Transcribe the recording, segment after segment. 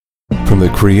from the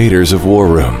creators of War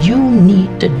Room. You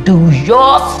need to do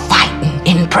your fighting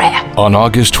in prayer. On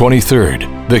August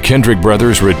 23rd, the Kendrick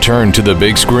brothers return to the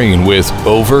big screen with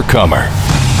Overcomer.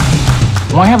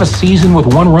 Why have a season with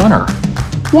one runner?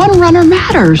 One runner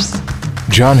matters.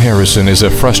 John Harrison is a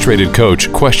frustrated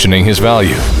coach questioning his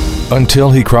value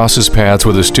until he crosses paths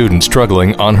with a student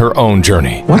struggling on her own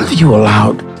journey. What have you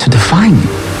allowed to define you?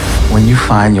 When you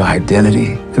find your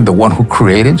identity in the one who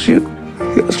created you,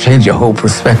 it'll change your whole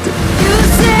perspective. You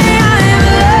say I'm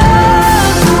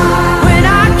loved when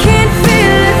I can't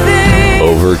feel a thing.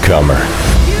 Overcomer.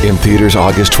 In theaters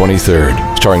August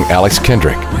 23rd, starring Alex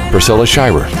Kendrick, Priscilla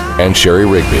Shirer, and Sherry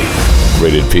Rigby.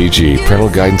 Rated PG. Parental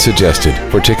guidance suggested.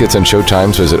 For tickets and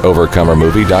showtimes, visit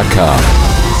overcomermovie.com.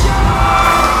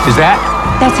 Is that?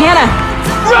 That's Hannah.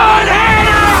 Run,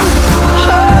 Hannah!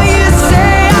 Oh, you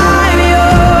say I'm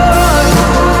yours,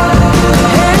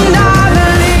 and I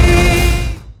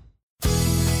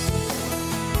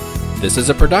believe. This is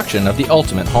a production of the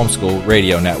Ultimate Homeschool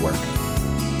Radio Network.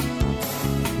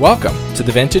 Welcome to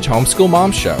the Vintage Homeschool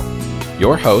Moms Show.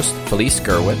 Your host, Felice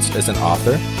Gerwitz, is an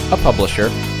author, a publisher,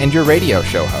 and your radio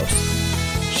show host.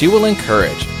 She will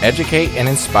encourage, educate, and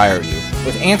inspire you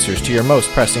with answers to your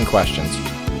most pressing questions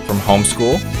from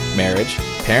homeschool, marriage,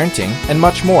 parenting, and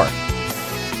much more.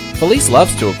 Felice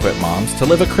loves to equip moms to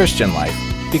live a Christian life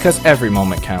because every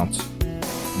moment counts.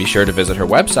 Be sure to visit her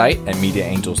website at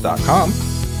mediaangels.com.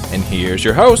 And here's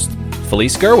your host,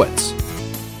 Felice Gerwitz.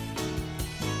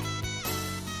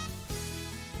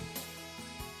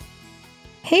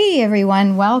 Hey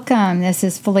everyone, welcome. This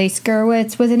is Felice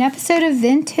Gerwitz with an episode of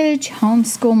Vintage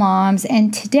Homeschool Moms,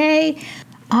 and today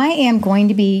I am going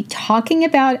to be talking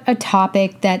about a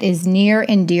topic that is near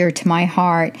and dear to my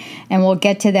heart, and we'll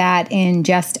get to that in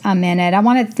just a minute. I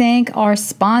want to thank our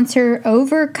sponsor,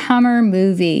 Overcomer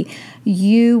Movie.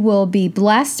 You will be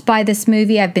blessed by this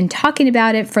movie. I've been talking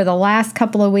about it for the last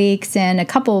couple of weeks and a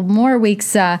couple more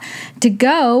weeks to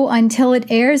go until it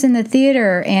airs in the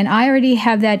theater. And I already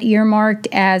have that earmarked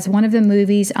as one of the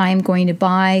movies I'm going to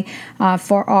buy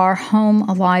for our home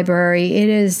library. It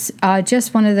is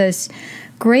just one of those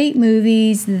great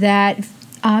movies that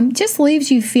just leaves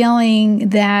you feeling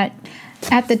that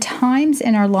at the times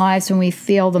in our lives when we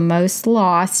feel the most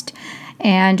lost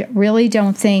and really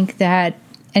don't think that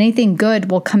anything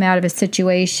good will come out of a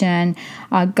situation,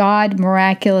 God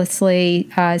miraculously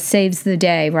saves the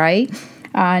day, right?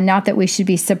 Not that we should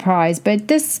be surprised, but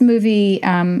this movie,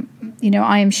 I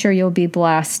am sure you'll be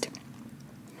blessed.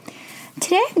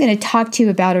 Today I'm going to talk to you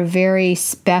about a very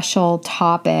special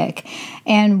topic,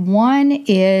 and one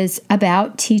is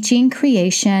about teaching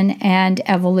creation and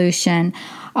evolution.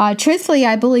 Truthfully,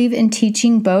 I believe in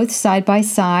teaching both side by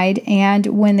side, and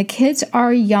when the kids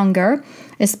are younger,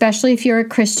 especially if you're a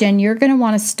Christian, you're going to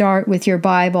want to start with your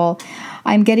Bible.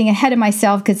 I'm getting ahead of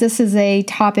myself because this is a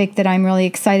topic that I'm really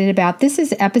excited about. This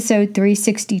is episode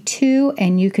 362,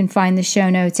 and you can find the show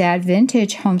notes at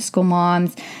Vintage Homeschool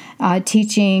Moms,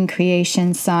 Teaching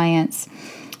Creation Science.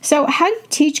 So how do you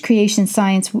teach creation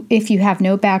science if you have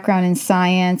no background in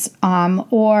science,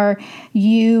 or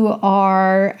you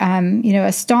are,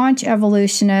 a staunch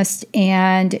evolutionist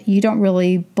and you don't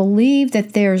really believe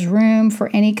that there's room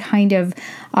for any kind of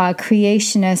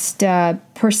creationist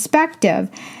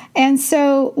perspective? And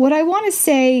so what I want to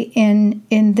say in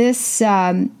this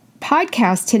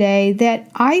podcast today,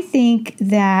 that I think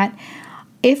that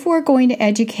if we're going to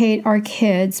educate our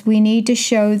kids, we need to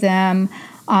show them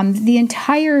the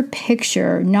entire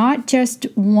picture, not just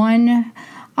one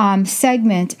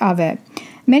segment of it.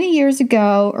 Many years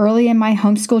ago, early in my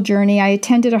homeschool journey, I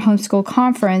attended a homeschool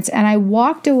conference, and I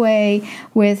walked away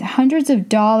with hundreds of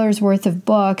dollars worth of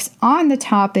books on the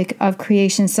topic of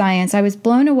creation science. I was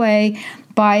blown away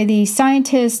by the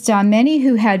scientists, many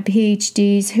who had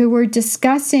PhDs, who were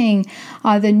discussing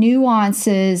the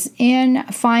nuances in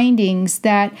findings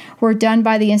that were done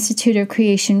by the Institute of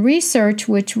Creation Research,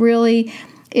 which really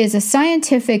is a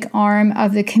scientific arm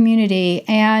of the community.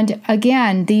 And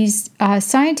again, these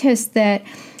scientists that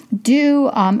do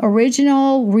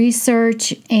original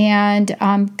research and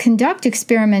conduct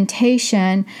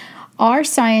experimentation are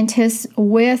scientists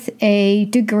with a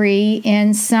degree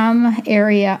in some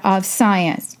area of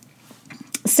science.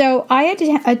 So I had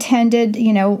attended,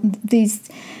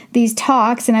 these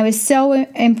talks, and I was so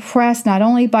impressed not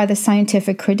only by the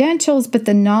scientific credentials, but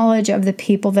the knowledge of the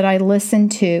people that I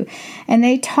listened to. And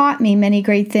they taught me many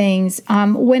great things.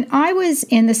 When I was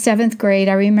in the 7th grade,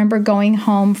 I remember going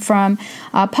home from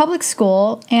public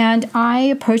school, and I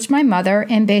approached my mother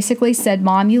and basically said,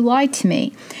 "Mom, you lied to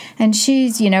me." And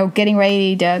she's, getting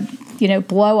ready to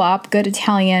blow up, good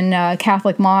Italian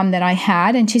Catholic mom that I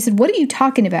had. And she said, "What are you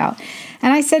talking about?"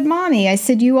 And I said, "Mommy," I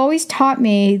said, "you always taught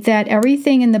me that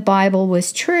everything in the Bible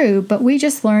was true, but we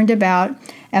just learned about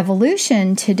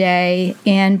evolution today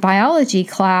in biology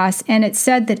class, and it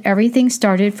said that everything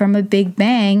started from a big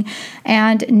bang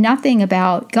and nothing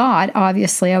about God."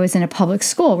 Obviously, I was in a public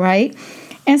school, right?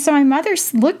 And so my mother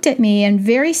looked at me and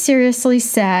very seriously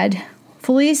said,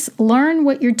 "Felice, learn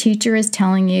what your teacher is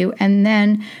telling you and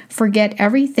then forget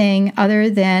everything other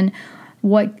than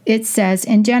what it says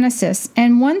in Genesis."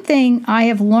 And one thing I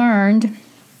have learned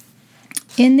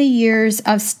in the years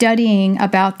of studying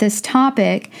about this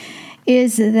topic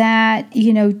is that,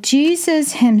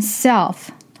 Jesus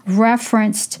himself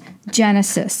referenced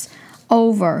Genesis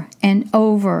over and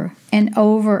over and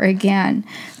over again.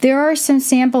 There are some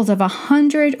samples of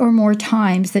 100 or more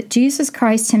times that Jesus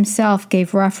Christ himself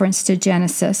gave reference to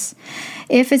Genesis.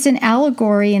 If it's an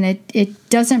allegory and it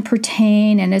doesn't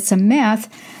pertain and it's a myth,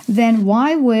 then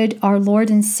why would our Lord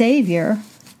and Savior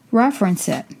reference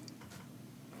it?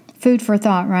 Food for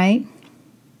thought, right?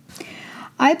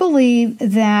 I believe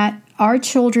that our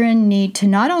children need to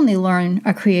not only learn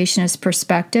a creationist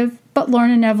perspective, but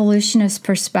learn an evolutionist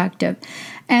perspective.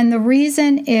 And the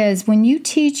reason is when you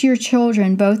teach your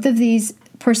children both of these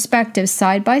perspectives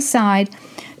side by side,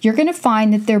 you're going to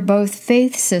find that they're both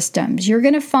faith systems. You're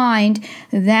going to find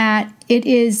that it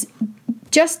is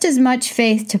just as much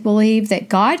faith to believe that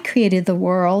God created the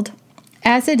world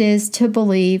as it is to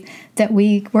believe that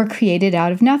we were created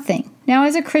out of nothing. Now,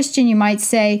 as a Christian, you might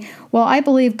say, well, I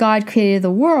believe God created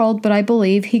the world, but I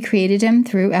believe he created him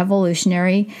through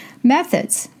evolutionary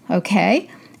methods. Okay?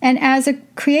 And as a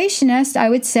creationist, I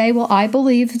would say, well, I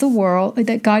believe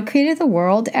that God created the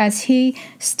world as he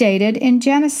stated in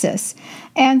Genesis.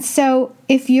 And so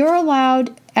if you're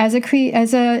allowed as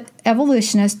a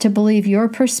evolutionist to believe your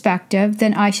perspective,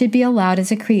 then I should be allowed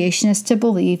as a creationist to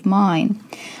believe mine.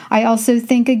 I also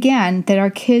think, again, that our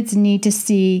kids need to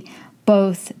see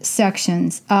both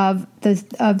sections of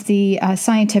the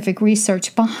scientific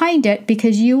research behind it,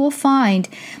 because you will find,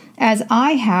 as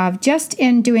I have, just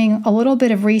in doing a little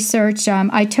bit of research,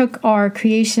 I took our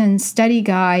creation study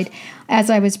guide as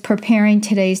I was preparing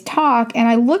today's talk, and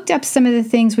I looked up some of the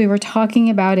things we were talking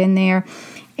about in there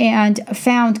and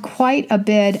found quite a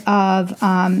bit of,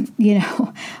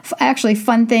 actually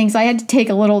fun things. I had to take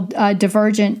a little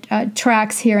divergent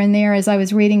tracks here and there as I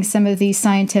was reading some of these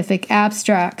scientific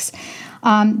abstracts,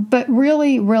 but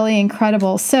really, really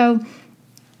incredible. So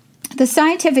the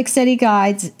scientific study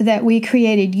guides that we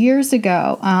created years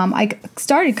ago, I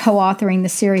started co-authoring the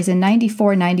series in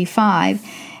 94, 95.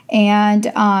 And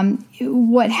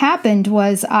what happened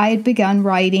was I had begun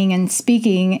writing and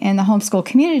speaking in the homeschool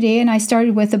community, and I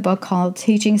started with a book called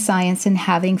Teaching Science and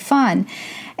Having Fun.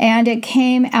 And it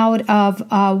came out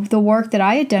of the work that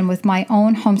I had done with my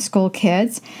own homeschool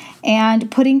kids and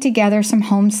putting together some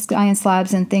home science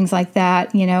labs and things like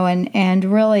that, and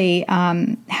really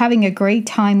having a great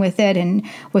time with it, and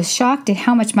was shocked at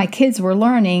how much my kids were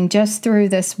learning just through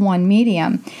this one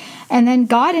medium. And then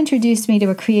God introduced me to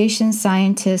a creation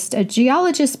scientist, a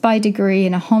geologist by degree,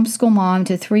 and a homeschool mom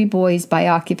to 3 boys by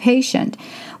occupation.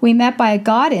 We met by a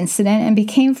God incident and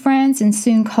became friends and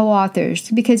soon co-authors.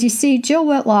 Because you see, Jill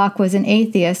Whitlock was an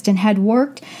atheist and had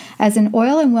worked as an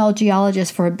oil and well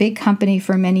geologist for a big company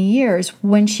for many years.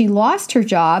 When she lost her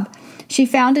job, she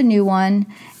found a new one,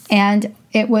 and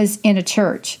it was in a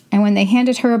church. And when they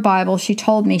handed her a Bible, she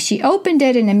told me she opened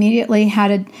it and immediately had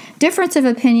a difference of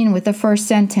opinion with the first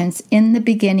sentence, "In the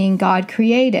beginning, God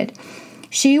created."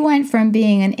 She went from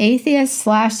being an atheist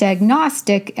 /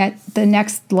 agnostic at the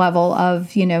next level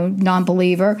of,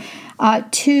 non-believer,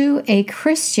 to a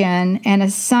Christian and a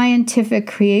scientific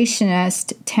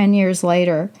creationist 10 years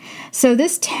later. So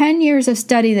this 10 years of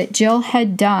study that Jill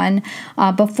had done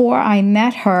before I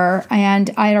met her,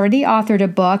 and I already authored a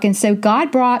book, and so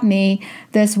God brought me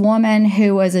this woman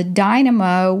who was a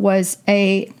dynamo, was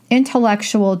a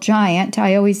intellectual giant.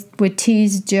 I always would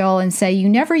tease Jill and say, "You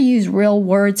never use real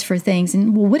words for things."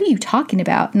 And, "Well, what are you talking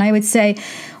about?" And I would say,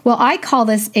 "Well, I call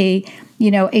this a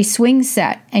swing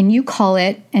set, and you call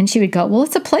it," and she would go, "Well,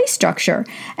 it's a play structure."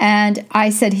 And I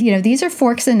said, "These are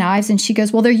forks and knives." And she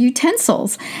goes, "Well, they're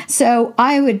utensils." So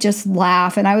I would just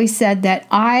laugh. And I always said that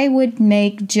I would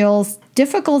make Jill's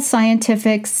difficult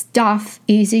scientific stuff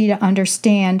easy to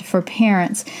understand for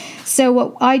parents. So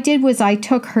what I did was I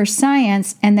took her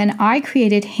science, and then I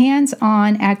created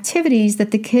hands-on activities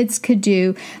that the kids could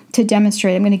do to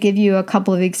demonstrate. I'm going to give you a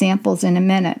couple of examples in a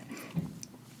minute.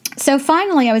 So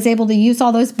finally, I was able to use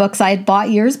all those books I had bought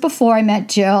years before I met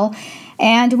Jill,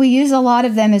 And we use a lot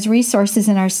of them as resources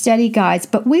in our study guides,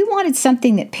 but we wanted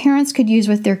something that parents could use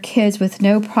with their kids with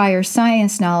no prior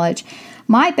science knowledge.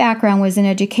 My background was in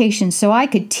education, so I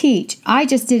could teach. I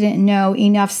just didn't know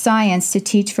enough science to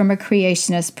teach from a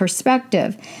creationist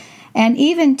perspective. And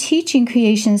even teaching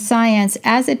creation science,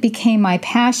 as it became my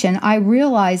passion, I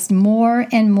realized more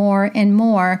and more and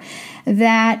more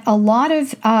that a lot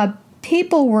of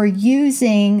people were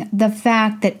using the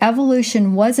fact that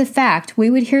evolution was a fact.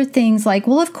 We would hear things like,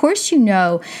 well, of course you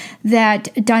know that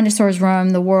dinosaurs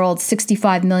roamed the world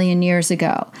 65 million years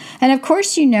ago. And of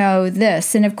course you know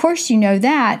this, and of course you know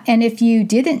that. And if you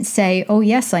didn't say, oh,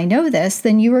 yes, I know this,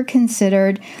 then you were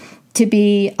considered to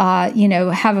be,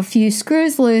 have a few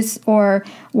screws loose or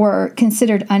were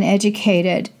considered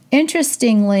uneducated.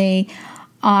 Interestingly,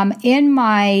 in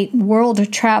my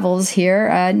world travels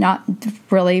here, not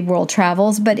really world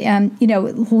travels, but,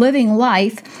 living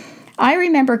life, I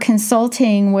remember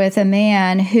consulting with a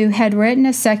man who had written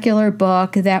a secular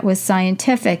book that was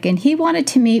scientific, and he wanted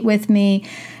to meet with me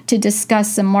to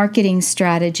discuss some marketing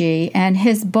strategy. And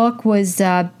his book was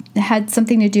had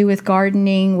something to do with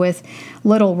gardening with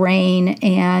little rain,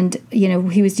 and,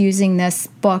 he was using this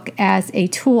book as a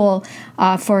tool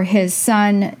for his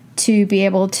son to be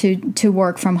able to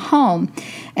work from home.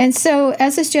 And so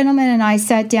as this gentleman and I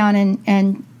sat down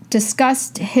and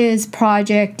discussed his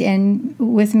project, and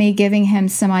with me giving him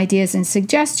some ideas and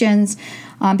suggestions,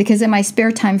 because in my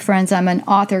spare time, friends, I'm an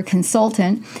author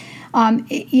consultant,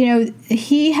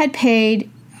 he had paid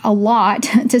a lot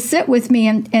to sit with me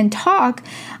and talk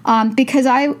because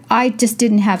I just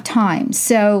didn't have time.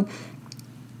 So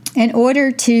in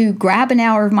order to grab an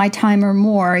hour of my time or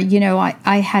more,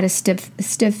 I had a stiff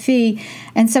fee.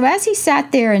 And so as he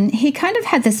sat there, and he kind of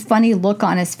had this funny look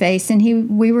on his face, and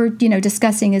we were,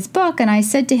 discussing his book, and I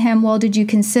said to him, well, did you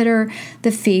consider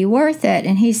the fee worth it?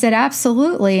 And he said,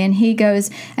 absolutely. And he goes,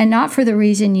 and not for the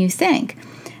reason you think.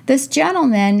 This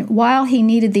gentleman, while he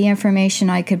needed the information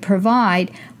I could provide,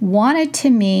 wanted to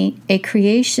meet a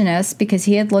creationist because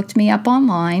he had looked me up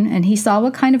online and he saw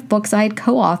what kind of books I had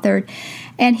co-authored.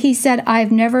 And he said,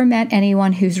 I've never met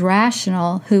anyone who's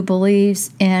rational, who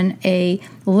believes in a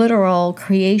literal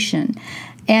creation.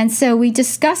 And so we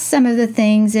discussed some of the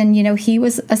things, and, he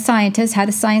was a scientist, had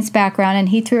a science background, and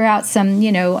he threw out some,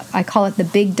 I call it the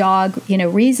big dog,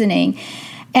 reasoning.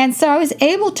 And so I was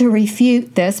able to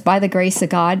refute this by the grace of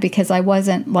God, because I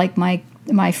wasn't like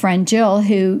my friend Jill,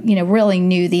 who, really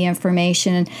knew the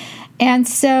information. And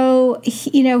so,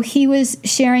 he was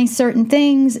sharing certain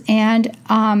things, and,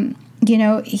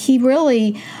 he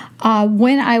really,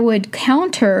 when I would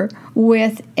counter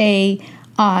with a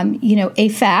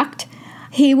fact,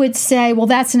 he would say, well,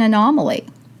 that's an anomaly.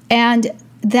 And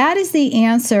that is the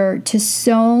answer to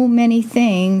so many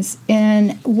things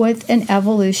with an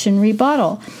evolution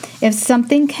rebuttal. If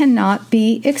something cannot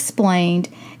be explained,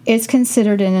 it's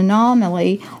considered an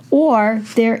anomaly, or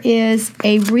there is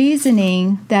a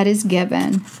reasoning that is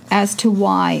given as to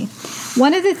why.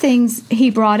 One of the things he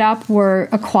brought up were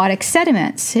aquatic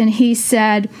sediments, and he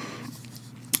said,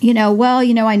 I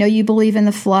know you believe in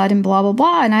the flood and blah, blah,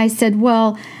 blah. And I said,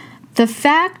 well, the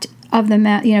fact of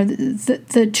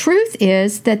the truth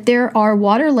is that there are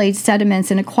water-laid sediments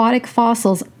and aquatic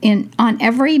fossils on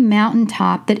every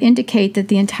mountaintop that indicate that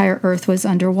the entire Earth was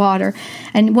underwater.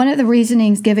 And one of the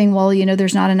reasonings giving,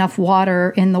 there's not enough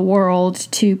water in the world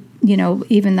to,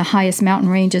 even the highest mountain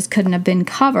ranges couldn't have been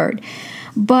covered.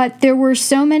 But there were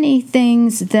so many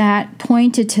things that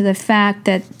pointed to the fact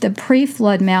that the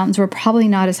pre-flood mountains were probably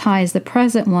not as high as the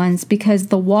present ones, because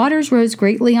the waters rose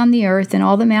greatly on the earth, and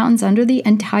all the mountains under the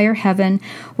entire heaven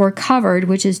were covered,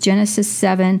 which is Genesis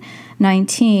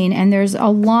 7:19. And there's a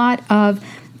lot of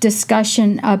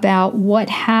discussion about what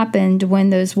happened when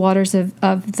those waters of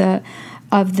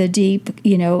the deep,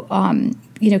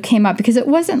 came up, because it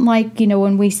wasn't like,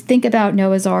 when we think about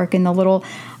Noah's Ark and the little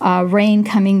rain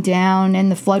coming down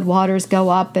and the flood waters go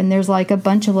up, and there's like a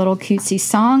bunch of little cutesy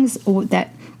songs that,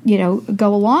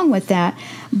 go along with that.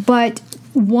 But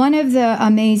one of the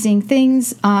amazing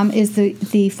things is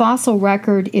the fossil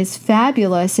record is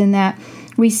fabulous in that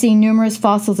we see numerous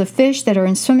fossils of fish that are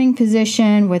in swimming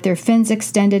position with their fins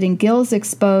extended and gills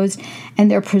exposed, and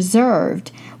they're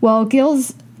preserved. Well,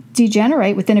 gills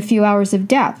degenerate within a few hours of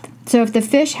death. So if the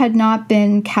fish had not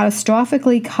been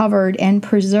catastrophically covered and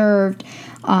preserved,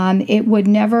 it would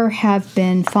never have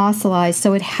been fossilized.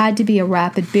 So it had to be a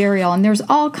rapid burial. And there's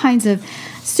all kinds of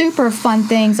super fun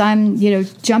things. I'm,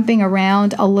 jumping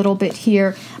around a little bit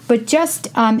here. But just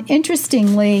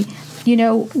interestingly,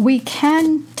 we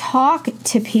can talk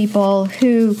to people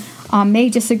who may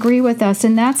disagree with us.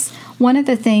 And that's one of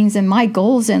the things, and my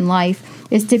goals in life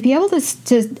is to be able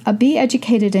to be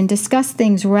educated and discuss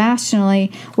things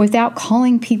rationally without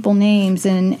calling people names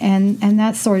and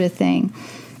that sort of thing.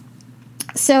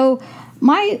 So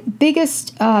my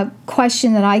biggest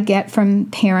question that I get from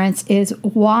parents is,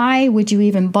 why would you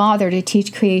even bother to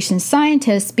teach creation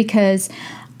science because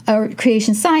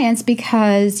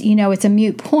it's a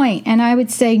moot point? And I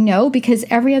would say no, because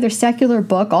every other secular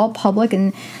book, all public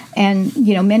and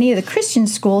many of the Christian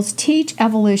schools teach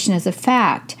evolution as a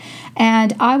fact.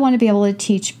 And I want to be able to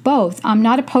teach both. I'm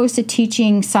not opposed to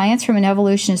teaching science from an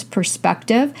evolutionist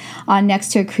perspective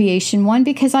next to a creation one,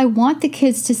 because I want the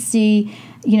kids to see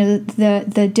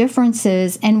the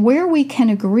differences and where we can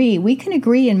agree. We can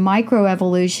agree in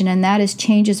microevolution, and that is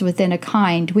changes within a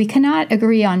kind. We cannot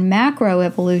agree on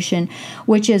macroevolution,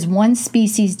 which is one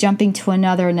species jumping to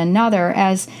another and another,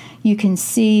 as you can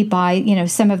see by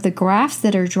some of the graphs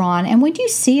that are drawn. And when you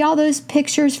see all those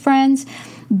pictures, friends,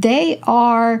 they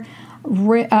are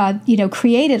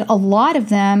created, a lot of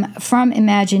them, from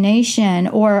imagination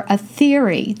or a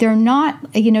theory. They're not,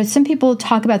 some people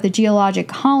talk about the geologic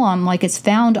column like it's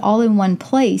found all in one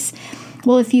place.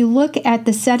 Well, if you look at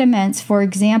the sediments, for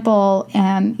example,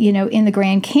 in the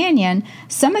Grand Canyon,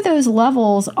 some of those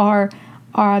levels are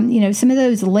some of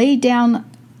those laid down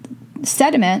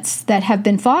sediments that have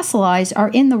been fossilized are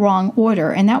in the wrong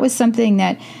order. And that was something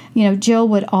that, Jill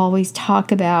would always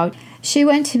talk about. She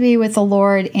went to be with the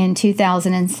Lord in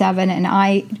 2007, and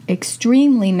I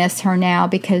extremely miss her now,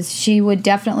 because she would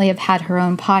definitely have had her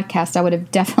own podcast. I would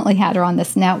have definitely had her on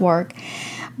this network.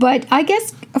 But I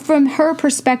guess from her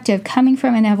perspective, coming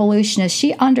from an evolutionist,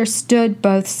 she understood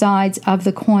both sides of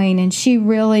the coin, and she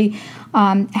really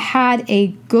had a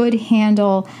good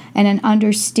handle and an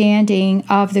understanding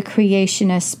of the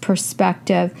creationist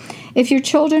perspective. If your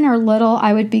children are little,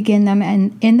 I would begin them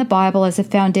in the Bible as a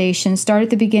foundation. Start at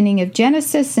the beginning of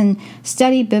Genesis and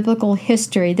study biblical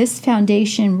history. This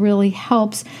foundation really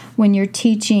helps when you're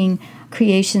teaching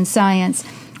creation science.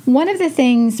 One of the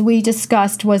things we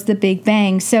discussed was the Big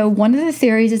Bang. So one of the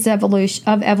theories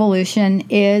of evolution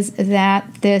is that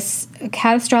this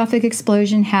catastrophic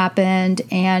explosion happened,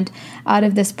 and out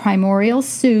of this primordial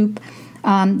soup,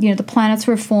 the planets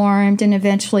were formed, and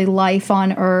eventually life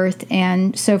on Earth,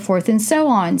 and so forth and so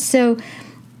on. So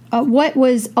what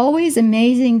was always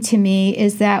amazing to me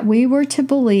is that we were to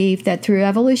believe that through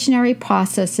evolutionary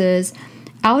processes,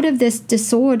 out of this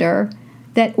disorder,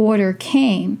 that order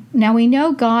came. Now, we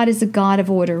know God is a God of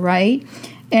order, right?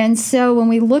 And so when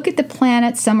we look at the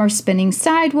planets, some are spinning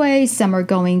sideways, some are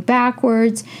going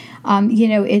backwards.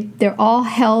 They're all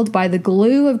held by the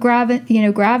glue of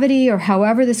gravity, or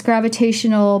however this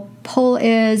gravitational pull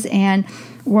is, and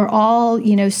we're all,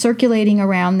 circulating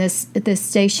around this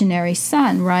stationary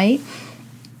sun, right?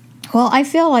 Well, I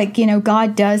feel like,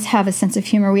 God does have a sense of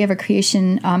humor. We have a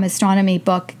creation astronomy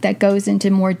book that goes into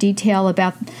more detail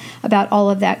about all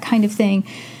of that kind of thing.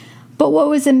 But what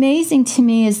was amazing to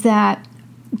me is that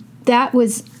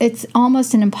it's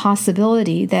almost an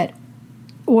impossibility that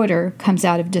order comes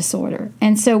out of disorder.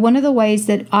 And so one of the ways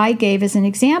that I gave as an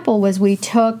example was, we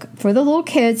took, for the little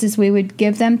kids, is we would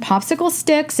give them popsicle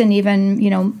sticks, and even,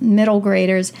 middle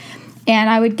graders, and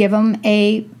I would give them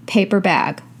a paper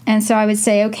bag. And so I would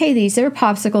say, okay, these are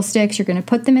popsicle sticks. You're going to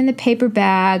put them in the paper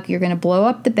bag. You're going to blow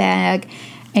up the bag,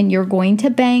 and you're going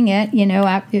to bang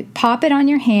it, pop it on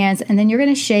your hands, and then you're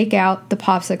going to shake out the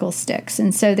popsicle sticks.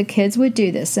 And so the kids would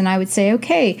do this. And I would say,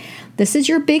 okay, this is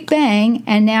your big bang.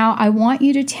 And now I want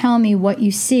you to tell me what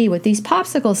you see with these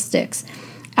popsicle sticks.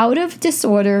 Out of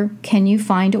disorder, can you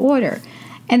find order?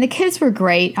 And the kids were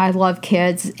great. I love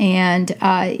kids. And,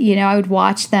 I would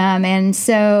watch them. And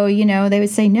so, they would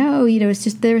say, no, it's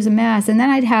just, there's a mess. And then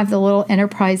I'd have the little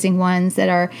enterprising ones that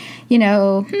are,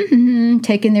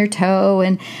 taking their toe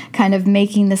and kind of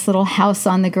making this little house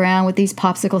on the ground with these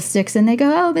popsicle sticks. And they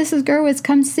go, oh, Mrs. Gerwitz,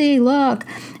 come see, look,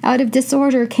 out of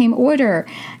disorder came order.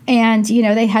 And,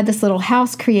 they had this little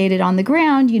house created on the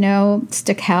ground,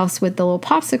 stick house with the little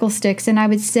popsicle sticks. And I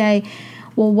would say,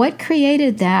 well, what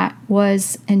created that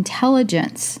was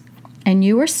intelligence, and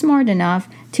you were smart enough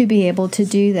to be able to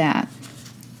do that.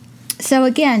 So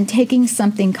again, taking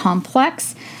something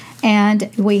complex, and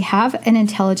we have an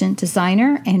intelligent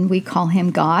designer, and we call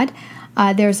him God.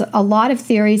 There's a lot of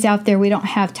theories out there we don't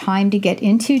have time to get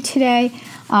into today,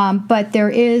 but there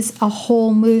is a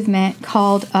whole movement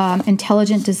called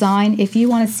intelligent design. If you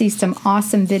want to see some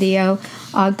awesome video,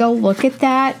 go look at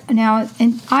that. Now,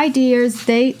 and ideas,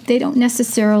 they don't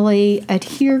necessarily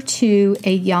adhere to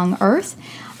a young Earth.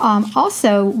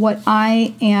 Also, what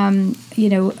I am,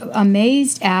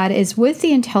 amazed at is with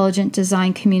the intelligent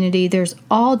design community, there's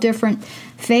all different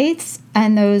faiths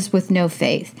and those with no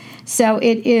faith. So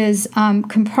it is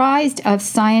comprised of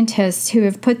scientists who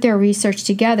have put their research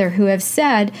together, who have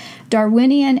said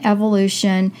Darwinian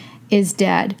evolution is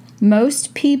dead.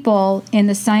 Most people in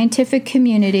the scientific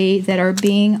community that are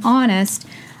being honest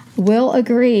will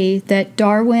agree that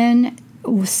Darwin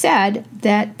said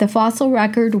that the fossil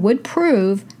record would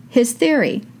prove his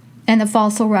theory, and the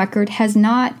fossil record has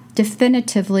not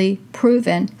definitively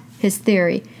proven his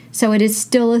theory. So it is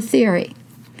still a theory.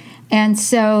 And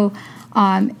so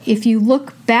if you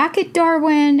look back at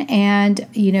Darwin and,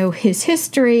 his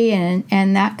history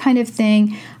and that kind of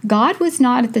thing, God was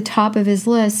not at the top of his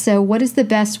list. So what is the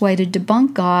best way to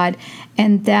debunk God?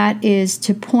 And that is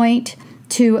to point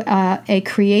to a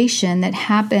creation that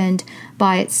happened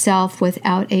by itself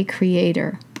without a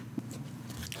creator.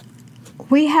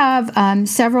 We have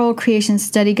several creation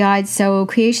study guides. So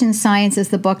Creation Science is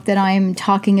the book that I'm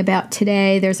talking about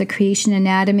today. There's a creation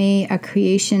anatomy, a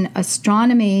creation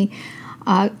astronomy,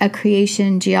 a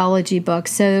creation geology book.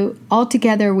 So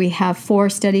altogether we have 4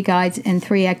 study guides and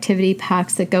 3 activity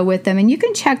packs that go with them. And you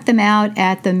can check them out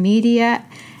at the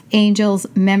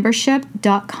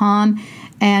MediaAngelsMembership.com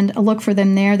and look for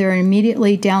them there. They're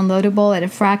immediately downloadable at a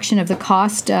fraction of the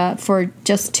cost for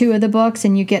just 2 of the books,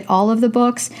 and you get all of the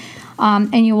books.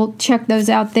 And you will check those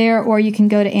out there, or you can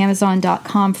go to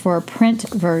Amazon.com for a print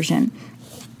version.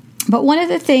 But one of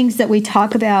the things that we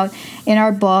talk about in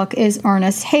our book is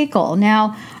Ernest Haeckel.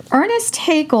 Now, Ernest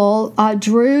Haeckel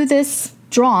drew this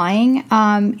drawing.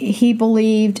 He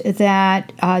believed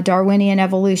that Darwinian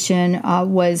evolution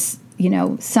was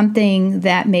something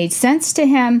that made sense to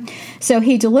him. So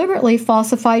he deliberately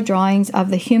falsified drawings of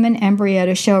the human embryo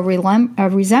to show a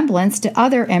resemblance to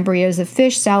other embryos of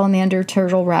fish, salamander,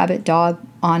 turtle, rabbit, dog,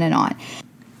 on and on.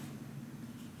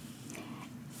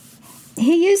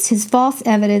 He used his false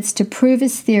evidence to prove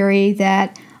his theory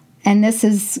that, and this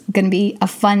is going to be a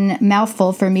fun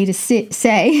mouthful for me to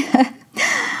say,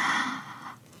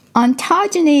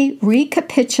 ontogeny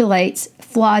recapitulates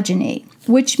phylogeny,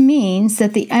 which means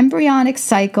that the embryonic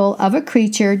cycle of a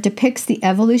creature depicts the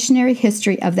evolutionary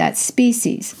history of that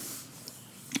species.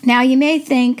 Now, you may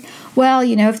think, well,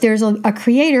 if there's a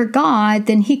creator God,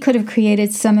 then he could have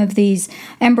created some of these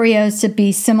embryos to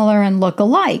be similar and look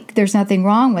alike. There's nothing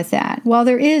wrong with that. Well,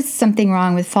 there is something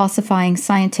wrong with falsifying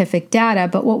scientific data,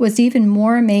 but what was even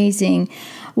more amazing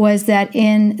was that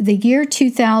in the year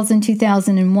 2000,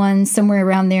 2001, somewhere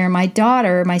around there, my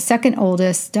daughter, my second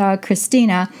oldest,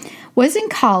 Christina, was in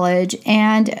college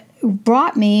and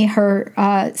brought me her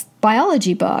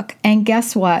biology book. And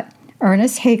guess what?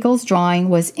 Ernest Haeckel's drawing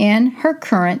was in her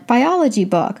current biology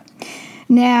book.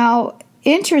 Now,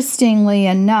 interestingly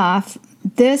enough,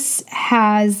 this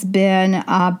has been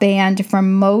banned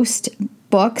from most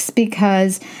books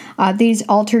because these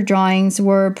altered drawings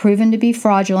were proven to be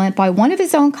fraudulent by one of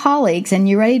his own colleagues. And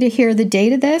you ready to hear the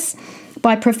date of this?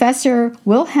 By Professor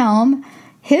Wilhelm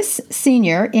His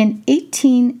Sr. in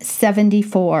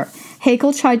 1874.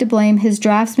 Haeckel tried to blame his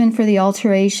draftsman for the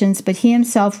alterations, but he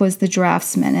himself was the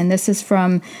draftsman, and this is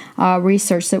from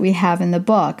research that we have in the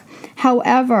book.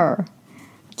 However,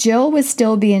 Jill was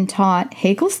still being taught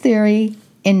Haeckel's theory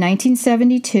in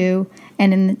 1972,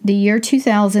 and in the year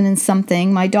 2000 and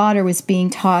something, my daughter was being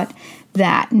taught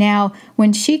that. Now,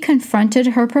 when she confronted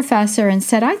her professor and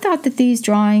said, I thought that these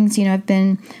drawings, have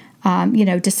been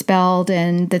dispelled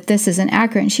and that this isn't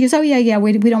accurate. And she goes, oh, yeah,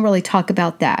 we don't really talk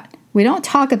about that. We don't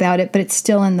talk about it, but it's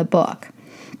still in the book.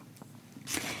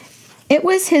 It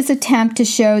was his attempt to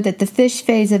show that the fish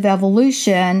phase of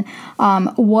evolution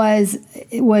was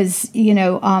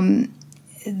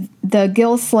the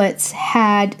gill slits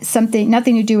had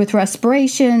nothing to do with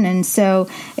respiration, and so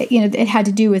it had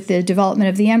to do with the development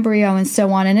of the embryo and so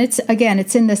on. And it's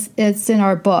in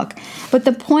our book. But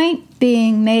the point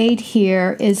being made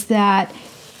here is that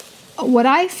what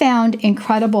I found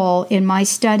incredible in my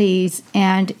studies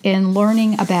and in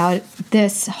learning about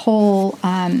this whole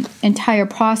entire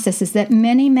process is that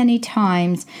many, many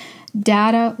times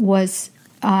data was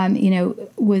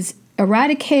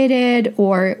eradicated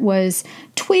or it was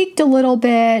tweaked a little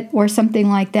bit or something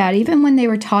like that. Even when they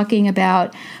were talking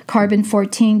about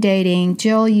carbon-14 dating,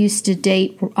 Jill used to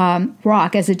date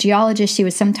rock. As a geologist, she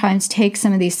would sometimes take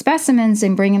some of these specimens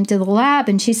and bring them to the lab.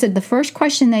 And she said the first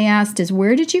question they asked is,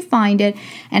 where did you find it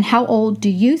and how old do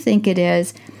you think it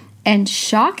is? And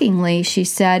shockingly, she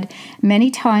said, many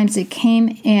times it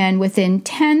came in within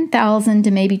 10,000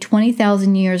 to maybe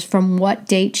 20,000 years from what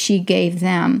date she gave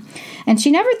them. And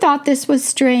she never thought this was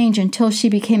strange until she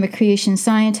became a creation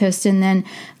scientist. And then,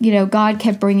 God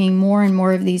kept bringing more and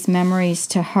more of these memories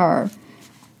to her.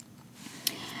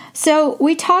 So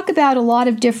we talk about a lot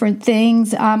of different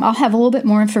things. I'll have a little bit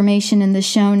more information in the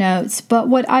show notes. But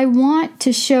what I want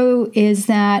to show is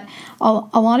that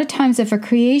a lot of times if a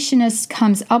creationist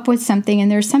comes up with something,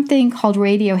 and there's something called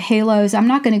radio halos, I'm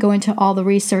not going to go into all the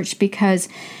research because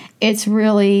it's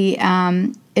really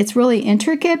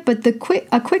intricate. But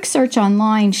a quick search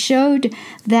online showed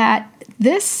that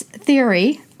this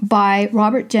theory by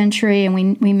Robert Gentry, and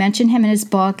we mentioned him in his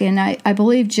book, and I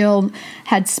believe Jill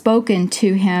had spoken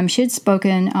to him. She had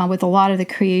spoken with a lot of the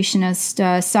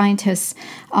creationist scientists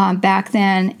back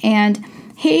then, and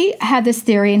he had this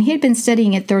theory, and he had been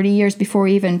studying it 30 years before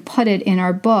we even put it in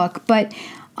our book. But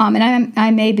and I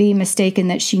may be mistaken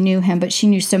that she knew him, but she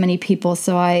knew so many people,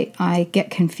 so I get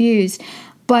confused.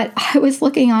 But I was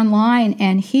looking online,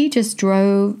 and he just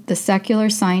drove the secular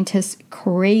scientists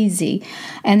crazy.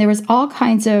 And there was all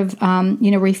kinds of,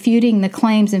 refuting the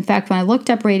claims. In fact, when I looked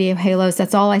up radio halos,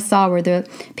 that's all I saw were the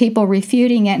people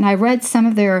refuting it. And I read some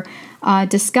of their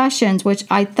discussions, which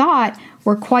I thought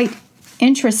were quite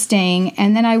interesting.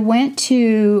 And then I went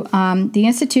to the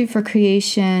Institute for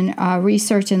Creation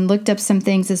Research and looked up some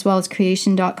things, as well as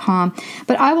creation.com.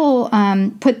 But I will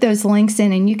put those links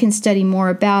in, and you can study more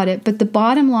about it. But the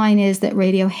bottom line is that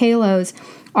radio halos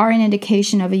are an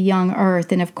indication of a young Earth.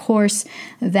 And of course,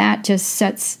 that just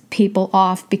sets people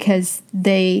off because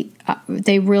they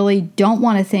really don't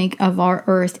want to think of our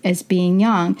Earth as being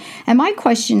young. And my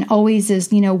question always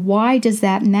is, why does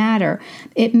that matter?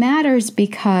 It matters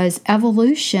because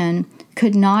evolution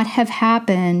could not have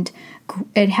happened.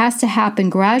 It has to happen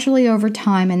gradually over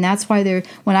time, and that's why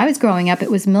when I was growing up,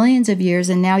 it was millions of years,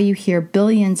 and now you hear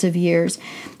billions of years.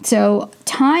 So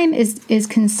time is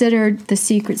considered the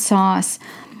secret sauce.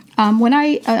 I'm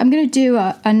going to do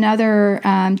another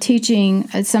teaching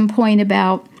at some point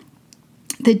about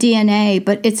the DNA,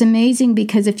 but it's amazing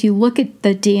because if you look at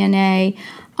the DNA,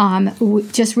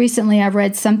 just recently I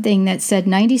read something that said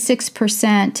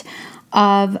 96%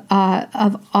 of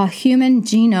a human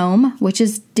genome, which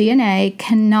is DNA,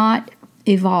 cannot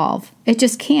evolve. It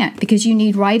just can't, because you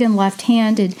need right and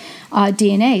left-handed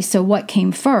DNA. So what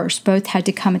came first? Both had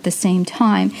to come at the same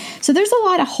time. So there's a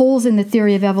lot of holes in the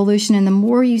theory of evolution, and the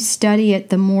more you study it,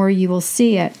 the more you will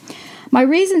see it. My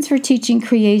reasons for teaching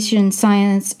creation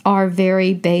science are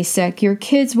very basic. Your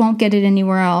kids won't get it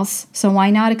anywhere else, so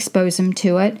why not expose them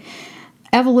to it?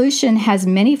 Evolution has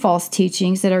many false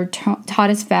teachings that are taught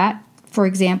as fact. For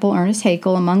example, Ernest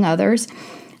Haeckel, among others.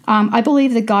 I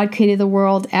believe that God created the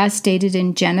world as stated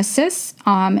in Genesis.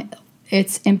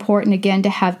 It's important, again, to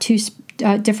have two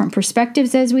different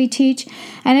perspectives as we teach.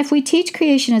 And if we teach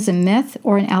creation as a myth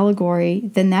or an allegory,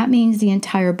 then that means the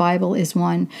entire Bible is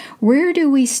one. Where do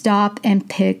we stop and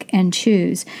pick and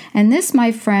choose? And this,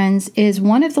 my friends, is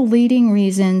one of the leading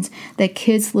reasons that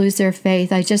kids lose their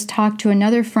faith. I just talked to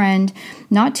another friend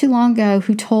not too long ago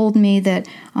who told me that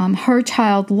her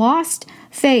child lost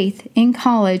faith in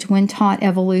college when taught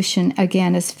evolution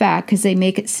again as fact, because they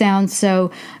make it sound so,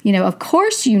 of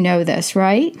course you know this,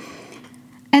 right?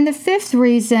 And the fifth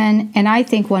reason, and I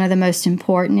think one of the most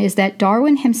important, is that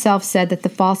Darwin himself said that the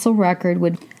fossil record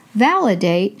would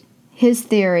validate his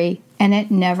theory, and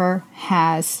it never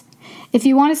has. If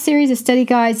you want a series of study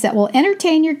guides that will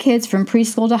entertain your kids from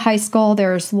preschool to high school,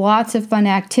 there's lots of fun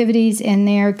activities in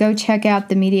there. Go check out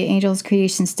the Media Angels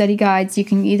Creation Study Guides. You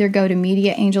can either go to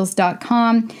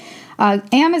MediaAngels.com.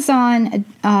 Amazon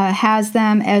has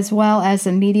them, as well as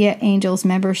the Media Angels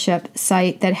membership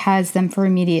site that has them for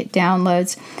immediate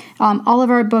downloads. All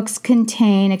of our books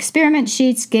contain experiment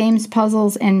sheets, games,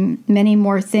 puzzles, and many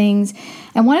more things.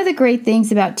 And one of the great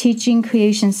things about teaching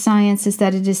creation science is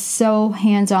that it is so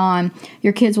hands-on.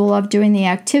 Your kids will love doing the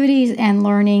activities and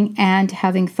learning and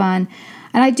having fun.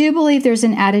 And I do believe there's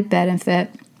an added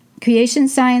benefit. Creation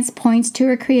science points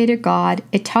to a creator God.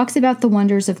 It talks about the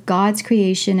wonders of God's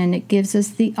creation, and it gives us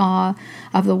the awe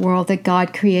of the world that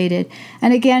God created.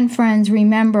 And again, friends,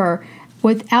 remember,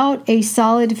 without a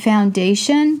solid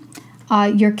foundation,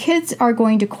 your kids are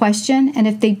going to question, and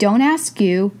if they don't ask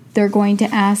you, they're going to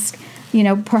ask,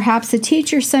 perhaps a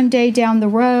teacher someday down the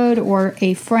road, or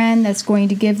a friend that's going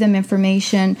to give them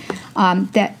information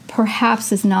that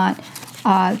perhaps is not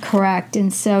correct.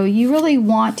 And so you really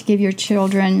want to give your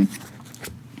children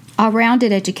a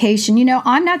rounded education.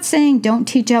 I'm not saying don't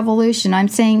teach evolution. I'm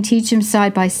saying teach them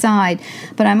side by side.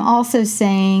 But I'm also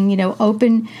saying,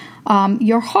 open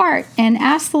your heart and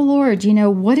ask the Lord,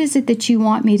 what is it that you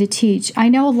want me to teach? I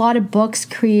know a lot of books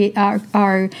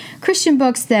are Christian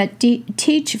books that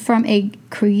teach from a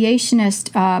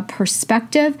creationist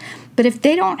perspective. But if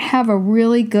they don't have a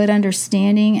really good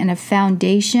understanding and a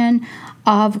foundation,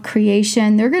 of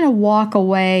creation, they're going to walk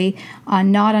away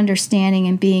not understanding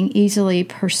and being easily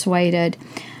persuaded.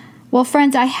 Well,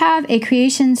 friends, I have a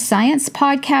creation science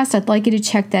podcast. I'd like you to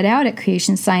check that out at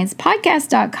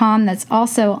creationsciencepodcast.com. That's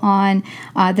also on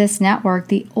this network,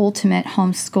 the Ultimate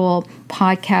Homeschool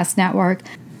Podcast Network.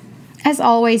 As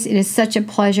always, it is such a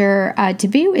pleasure to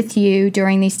be with you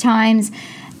during these times,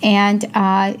 and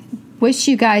wish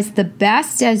you guys the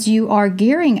best as you are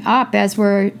gearing up. As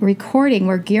we're recording,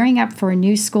 we're gearing up for a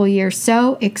new school year.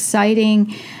 So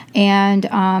exciting. And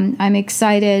I'm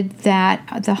excited that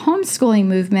the homeschooling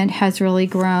movement has really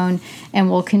grown and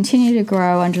will continue to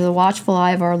grow under the watchful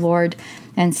eye of our Lord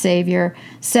and Savior.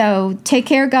 So take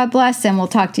care, God bless, and we'll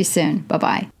talk to you soon.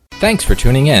 Bye-bye. Thanks for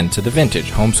tuning in to the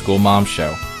Vintage Homeschool Mom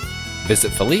Show.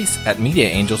 Visit Felice at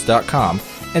MediaAngels.com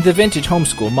and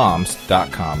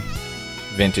TheVintageHomeschoolMoms.com.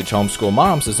 Vintage Homeschool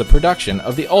Moms is a production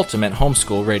of the Ultimate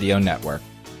Homeschool Radio Network.